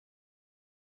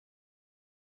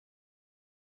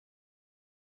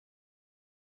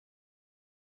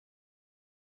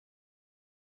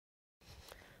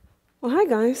Well, hi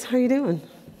guys, how you doing?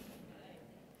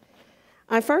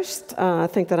 I first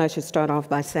think that I should start off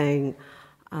by saying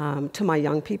to my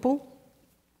young people,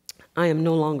 I am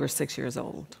no longer 6 years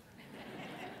old.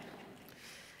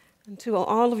 And to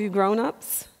all of you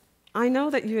grown-ups, I know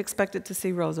that you expected to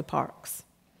see Rosa Parks.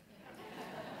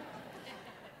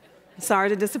 Sorry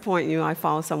to disappoint you, I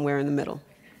fall somewhere in the middle.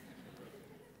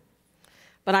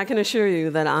 But I can assure you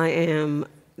that I am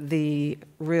the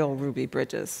real Ruby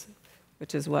Bridges,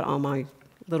 which is what all my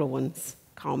little ones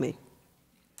call me.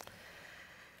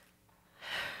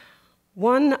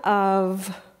 One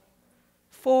of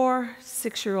 4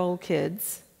 6-year-old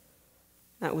kids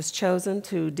that was chosen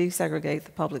to desegregate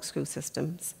the public school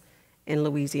systems in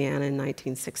Louisiana in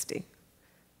 1960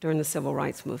 during the Civil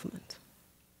Rights Movement.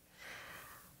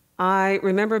 I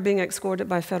remember being escorted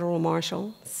by federal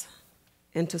marshals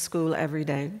into school every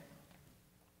day,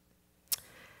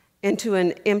 into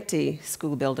an empty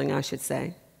school building, I should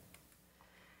say,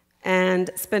 and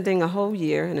spending a whole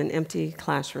year in an empty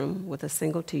classroom with a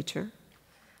single teacher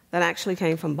that actually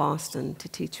came from Boston to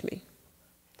teach me,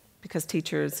 because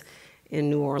teachers in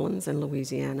New Orleans and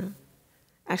Louisiana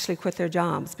actually quit their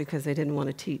jobs because they didn't want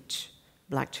to teach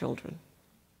black children.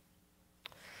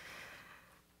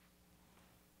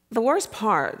 The worst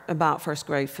part about first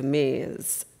grade for me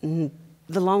is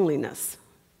the loneliness,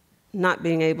 not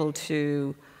being able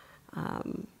to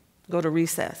go to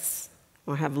recess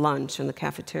or have lunch in the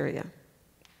cafeteria.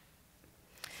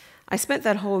 I spent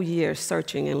that whole year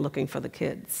searching and looking for the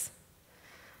kids.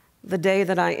 The day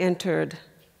that I entered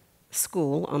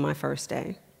school on my first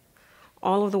day,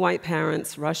 all of the white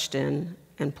parents rushed in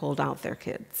and pulled out their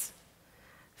kids.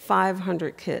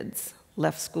 500 kids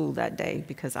left school that day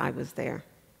because I was there.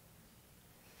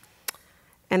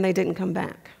 And they didn't come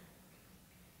back.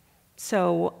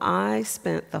 So I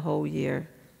spent the whole year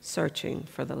searching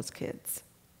for those kids.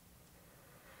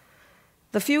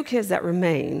 The few kids that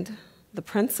remained, the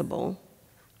principal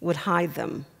would hide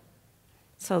them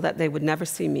so that they would never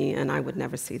see me and I would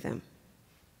never see them.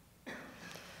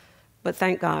 But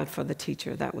thank God for the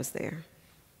teacher that was there.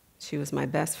 She was my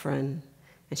best friend,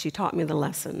 and she taught me the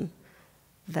lesson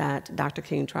that Dr.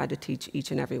 King tried to teach each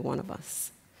and every one of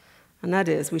us. And that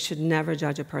is, we should never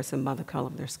judge a person by the color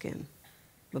of their skin,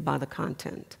 but by the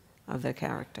content of their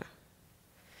character.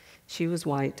 She was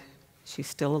white, she's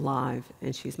still alive,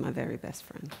 and she's my very best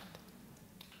friend.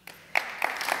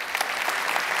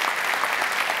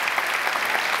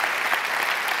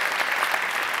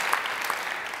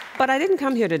 But I didn't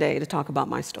come here today to talk about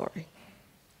my story.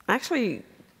 I actually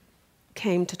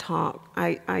came to talk,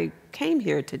 I came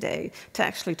here today to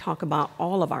actually talk about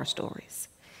all of our stories,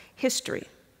 history,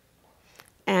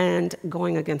 and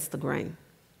going against the grain.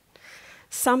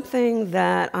 Something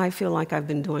that I feel like I've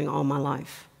been doing all my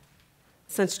life,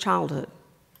 since childhood,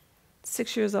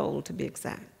 6 years old to be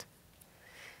exact.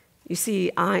 You see,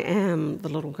 I am the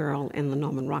little girl in the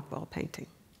Norman Rockwell painting.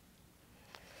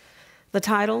 The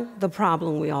title, The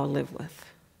Problem We All Live With.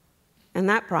 And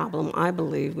that problem, I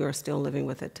believe we are still living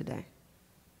with it today,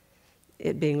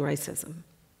 it being racism.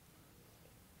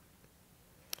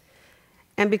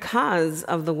 And because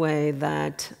of the way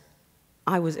that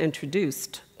I was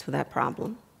introduced to that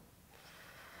problem,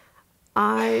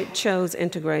 I chose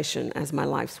integration as my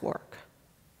life's work,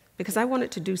 because I wanted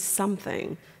to do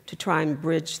something to try and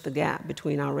bridge the gap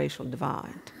between our racial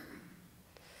divide.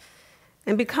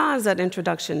 And because that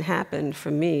introduction happened for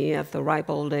me at the ripe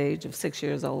old age of 6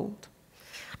 years old,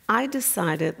 I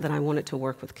decided that I wanted to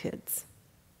work with kids.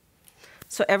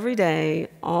 So every day,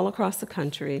 all across the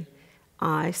country,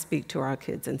 I speak to our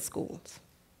kids in schools.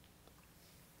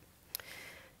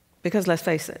 Because let's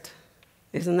face it,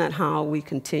 isn't that how we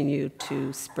continue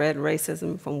to spread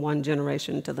racism from one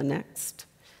generation to the next?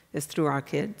 Is through our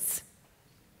kids.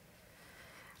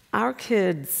 Our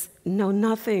kids know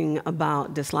nothing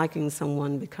about disliking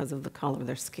someone because of the color of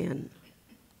their skin.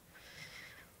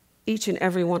 Each and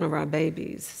every one of our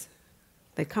babies,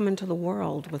 they come into the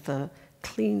world with a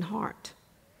clean heart,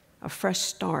 a fresh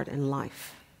start in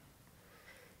life.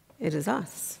 It is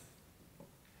us,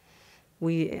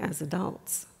 we as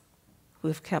adults, who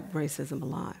have kept racism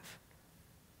alive.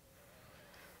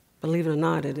 Believe it or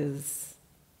not, it is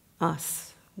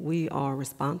us. We are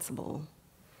responsible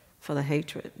for the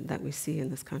hatred that we see in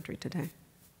this country today.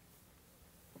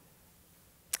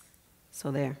 So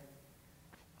there,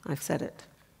 I've said it.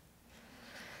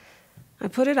 I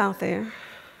put it out there.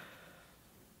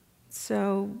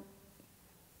 So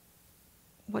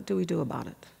what do we do about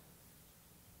it?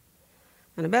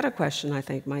 And a better question, I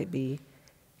think, might be,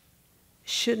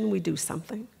 shouldn't we do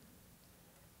something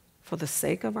for the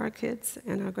sake of our kids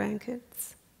and our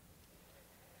grandkids?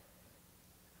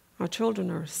 Our children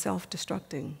are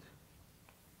self-destructing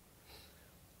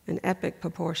in epic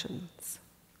proportions,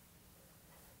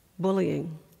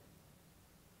 bullying,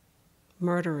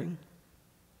 murdering,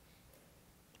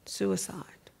 suicide.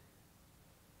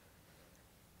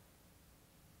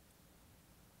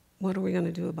 What are we going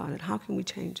to do about it? How can we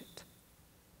change it?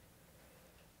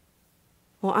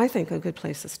 Well, I think a good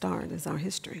place to start is our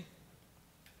history.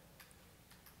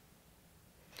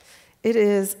 It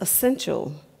is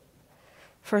essential,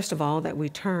 first of all, that we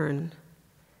turn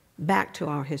back to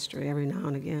our history every now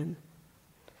and again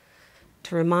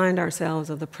to remind ourselves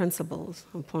of the principles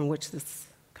upon which this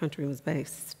country was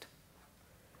based,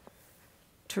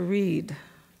 to read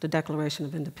the Declaration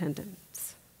of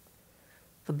Independence,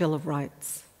 the Bill of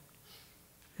Rights,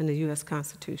 and the U.S.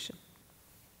 Constitution.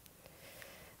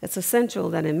 It's essential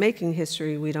that in making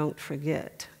history, we don't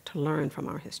forget to learn from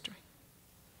our history.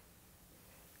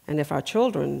 And if our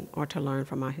children are to learn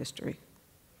from our history,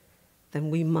 then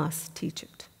we must teach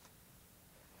it.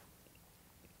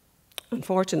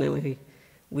 Unfortunately,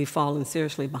 we've fallen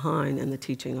seriously behind in the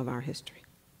teaching of our history.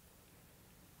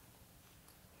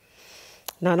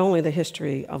 Not only the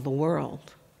history of the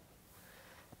world,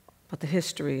 but the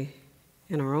history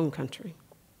in our own country.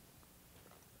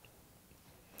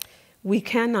 We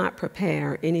cannot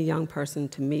prepare any young person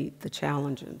to meet the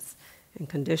challenges and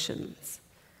conditions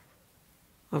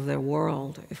of their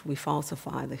world if we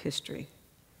falsify the history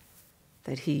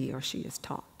that he or she is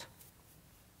taught.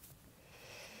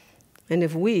 And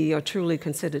if we are truly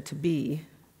considered to be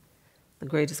the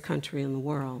greatest country in the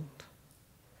world,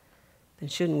 then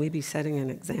shouldn't we be setting an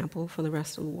example for the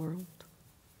rest of the world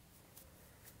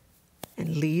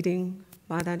and leading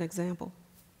by that example?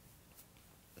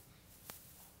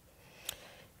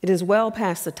 It is well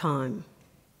past the time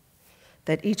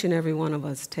that each and every one of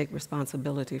us take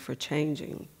responsibility for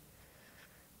changing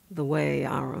the way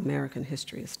our American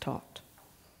history is taught.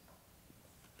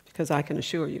 Because I can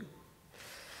assure you,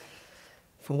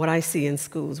 from what I see in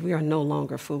schools, we are no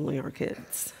longer fooling our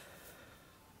kids.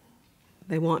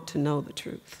 They want to know the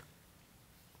truth.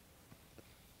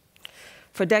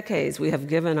 For decades, we have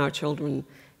given our children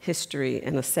history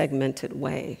in a segmented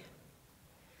way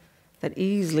that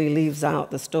easily leaves out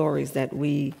the stories that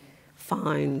we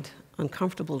find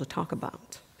uncomfortable to talk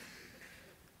about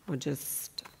or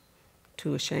just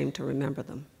too ashamed to remember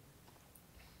them.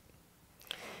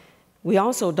 We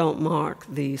also don't mark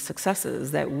the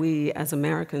successes that we as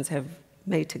Americans have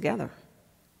made together.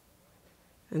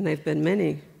 And they've been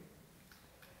many,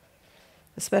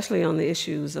 especially on the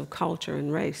issues of culture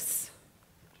and race.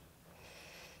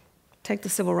 Take the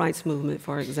civil rights movement,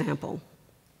 for example,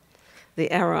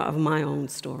 the era of my own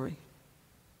story.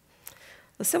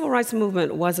 The civil rights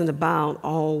movement wasn't about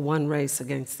all one race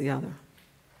against the other,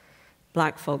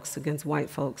 black folks against white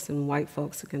folks and white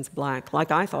folks against black,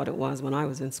 like I thought it was when I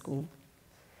was in school,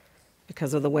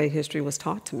 because of the way history was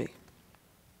taught to me.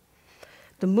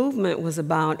 The movement was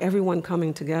about everyone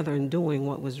coming together and doing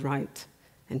what was right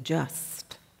and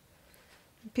just.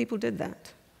 People did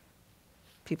that.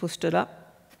 People stood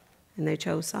up and they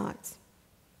chose sides.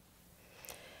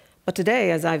 But today,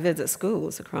 as I visit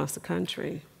schools across the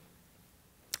country,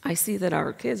 I see that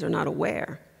our kids are not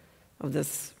aware of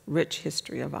this rich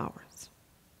history of ours.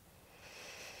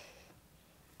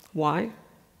 Why?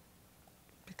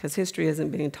 Because history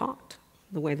isn't being taught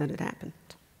the way that it happened.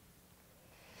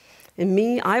 In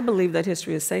me, I believe that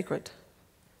history is sacred,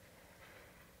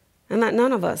 and that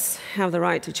none of us have the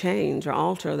right to change or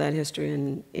alter that history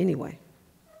in any way.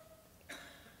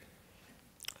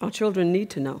 Our children need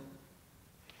to know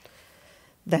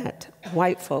that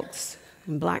white folks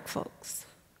and black folks,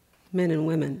 men and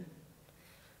women,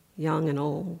 young and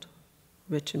old,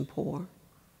 rich and poor,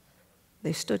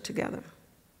 they stood together.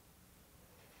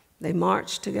 They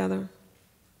marched together.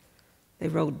 They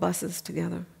rode buses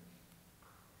together.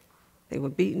 They were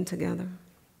beaten together.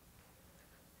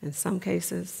 In some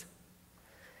cases,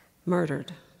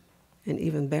 murdered and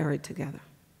even buried together.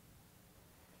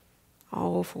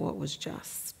 All for what was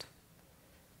just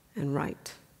and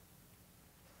right.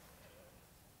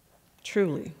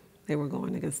 Truly, they were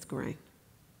going against the grain.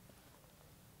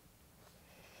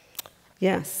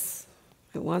 Yes,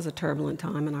 it was a turbulent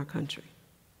time in our country,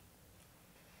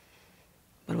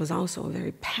 but it was also a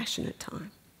very passionate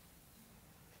time,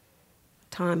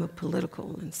 a time of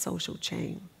political and social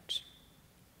change,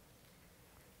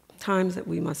 times that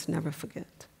we must never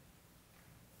forget.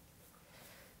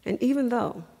 And even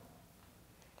though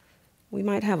we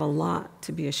might have a lot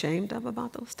to be ashamed of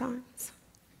about those times,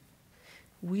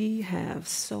 we have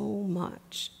so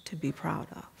much to be proud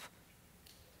of.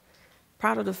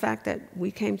 Proud of the fact that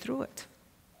we came through it.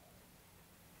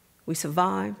 We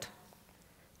survived,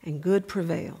 and good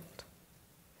prevailed.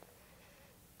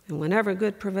 And whenever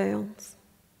good prevails,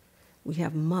 we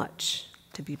have much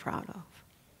to be proud of,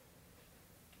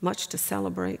 much to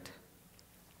celebrate,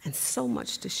 and so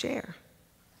much to share.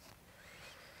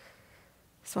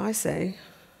 So I say,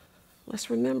 let's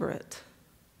remember it,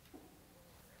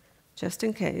 just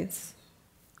in case,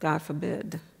 God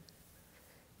forbid,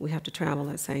 we have to travel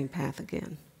that same path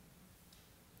again.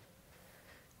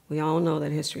 We all know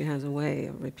that history has a way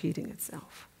of repeating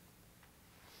itself.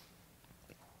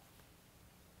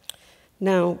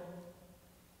 Now,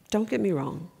 don't get me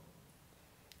wrong.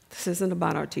 This isn't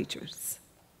about our teachers.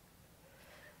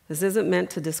 This isn't meant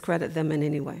to discredit them in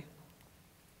any way.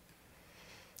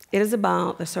 It is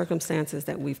about the circumstances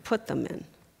that we've put them in,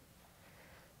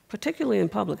 particularly in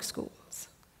public schools,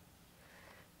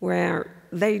 where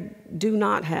they do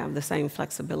not have the same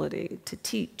flexibility to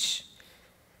teach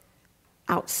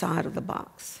outside of the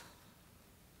box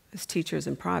as teachers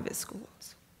in private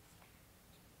schools.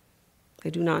 They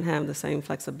do not have the same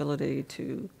flexibility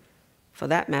to, for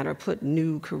that matter, put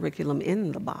new curriculum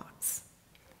in the box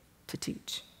to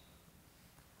teach.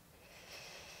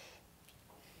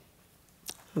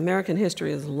 American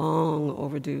history is long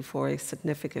overdue for a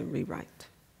significant rewrite.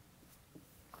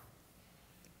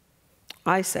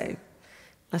 I say,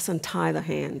 let's untie the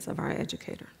hands of our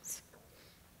educators.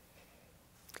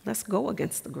 Let's go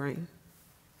against the grain.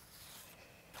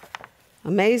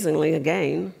 Amazingly,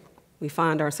 again, we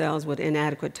find ourselves with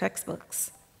inadequate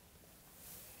textbooks.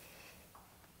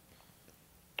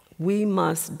 We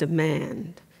must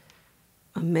demand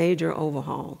a major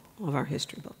overhaul of our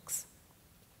history books.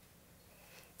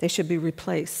 They should be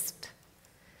replaced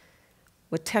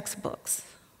with textbooks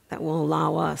that will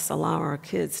allow our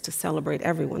kids to celebrate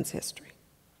everyone's history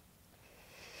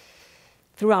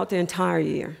throughout the entire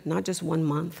year, not just 1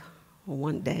 month or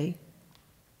 1 day.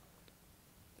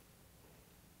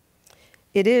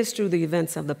 It is through the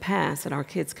events of the past that our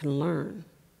kids can learn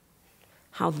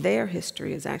how their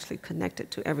history is actually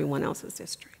connected to everyone else's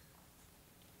history,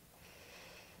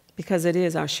 because it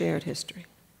is our shared history.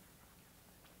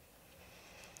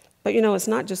 But you know, it's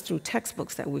not just through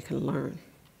textbooks that we can learn.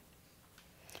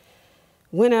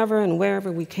 Whenever and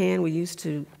wherever we can,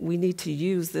 we need to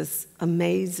use this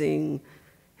amazing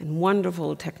and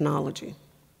wonderful technology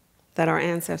that our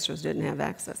ancestors didn't have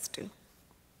access to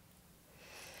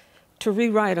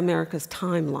rewrite America's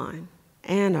timeline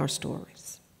and our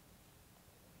stories.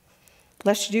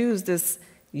 Let's use this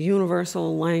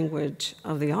universal language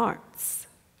of the arts,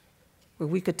 where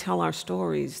we could tell our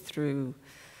stories through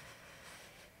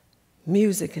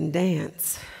music and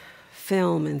dance,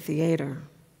 film and theater,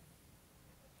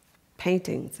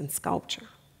 paintings and sculpture.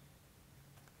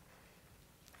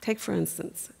 Take, for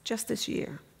instance, just this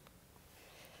year,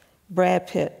 Brad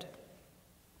Pitt.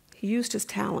 He used his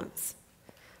talents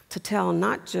to tell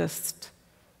not just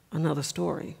another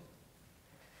story,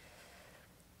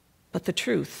 but the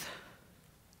truth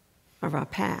of our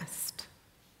past,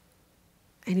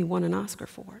 and he won an Oscar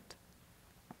for it.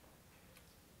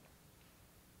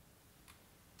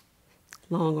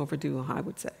 Long overdue, I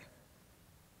would say.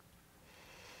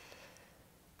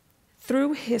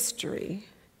 Through history,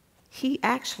 he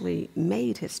actually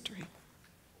made history.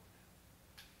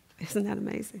 Isn't that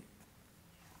amazing?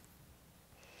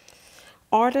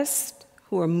 Artists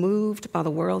who are moved by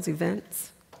the world's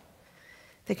events,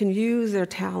 they can use their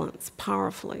talents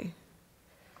powerfully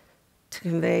to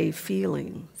convey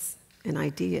feelings and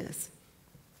ideas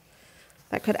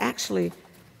that could actually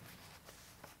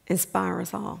inspire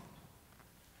us all.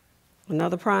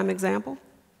 Another prime example,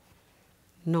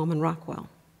 Norman Rockwell,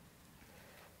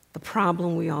 The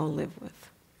Problem We All Live With.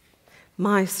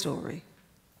 My story,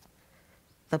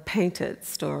 the painted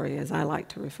story, as I like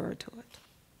to refer to it.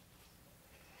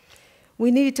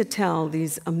 We need to tell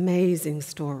these amazing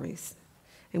stories,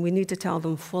 and we need to tell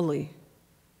them fully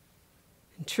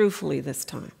and truthfully this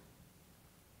time,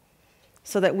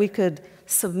 so that we could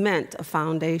cement a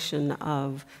foundation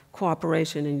of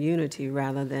cooperation and unity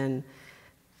rather than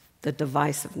the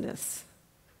divisiveness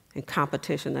and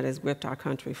competition that has gripped our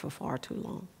country for far too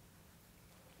long.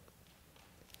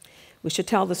 We should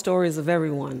tell the stories of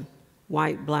everyone,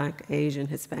 white, black, Asian,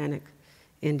 Hispanic,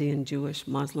 Indian, Jewish,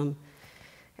 Muslim,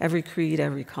 every creed,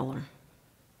 every color,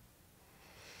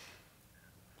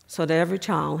 so that every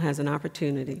child has an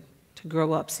opportunity to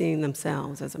grow up seeing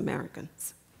themselves as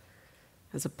Americans,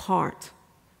 as a part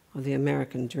of the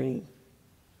American dream.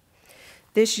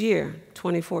 This year,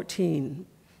 2014,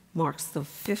 marks the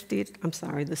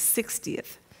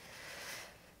 60th.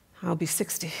 I'll be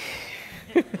 60.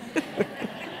 I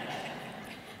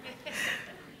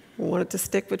wanted to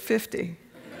stick with 50.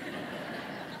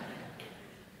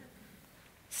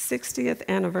 60th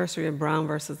anniversary of Brown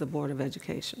versus the Board of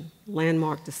Education,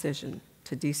 landmark decision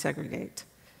to desegregate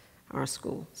our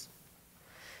schools.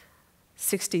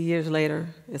 60 years later,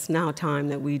 it's now time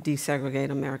that we desegregate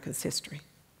America's history.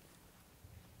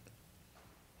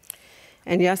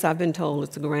 And yes, I've been told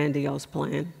it's a grandiose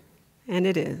plan, and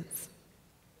it is.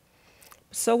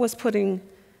 So was putting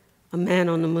a man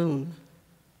on the moon,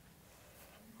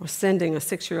 or sending a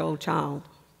 6-year-old child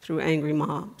through angry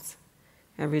mobs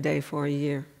every day for a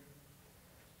year,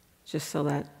 just so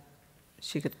that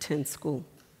she could attend school.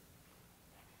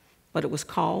 But it was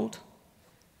called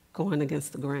going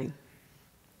against the grain.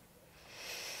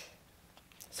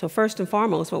 So first and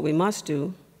foremost, what we must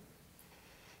do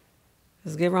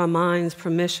is give our minds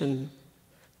permission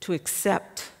to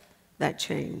accept that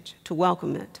change, to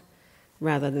welcome it,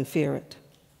 rather than fear it.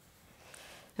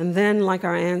 And then, like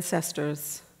our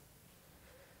ancestors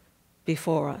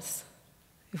before us,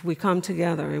 if we come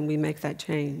together and we make that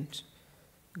change,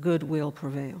 good will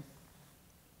prevail.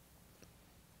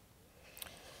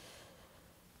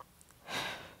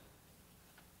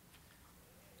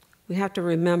 We have to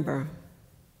remember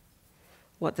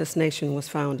what this nation was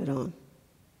founded on: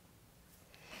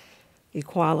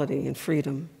 equality and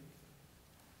freedom.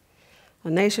 A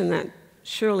nation that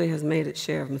surely has made its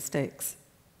share of mistakes,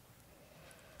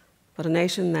 but a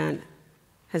nation that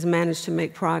has managed to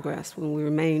make progress when we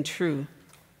remain true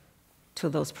to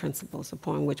those principles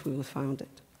upon which we were founded.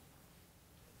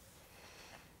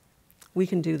 We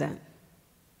can do that.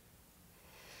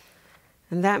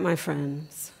 And that, my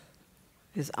friends,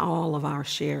 is all of our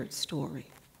shared story.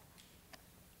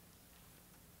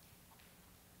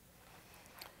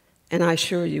 And I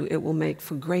assure you, it will make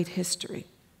for great history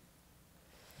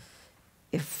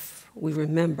if we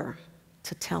remember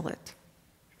to tell it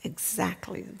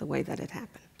exactly the way that it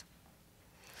happened.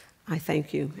 I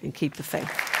thank you, and keep the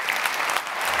faith.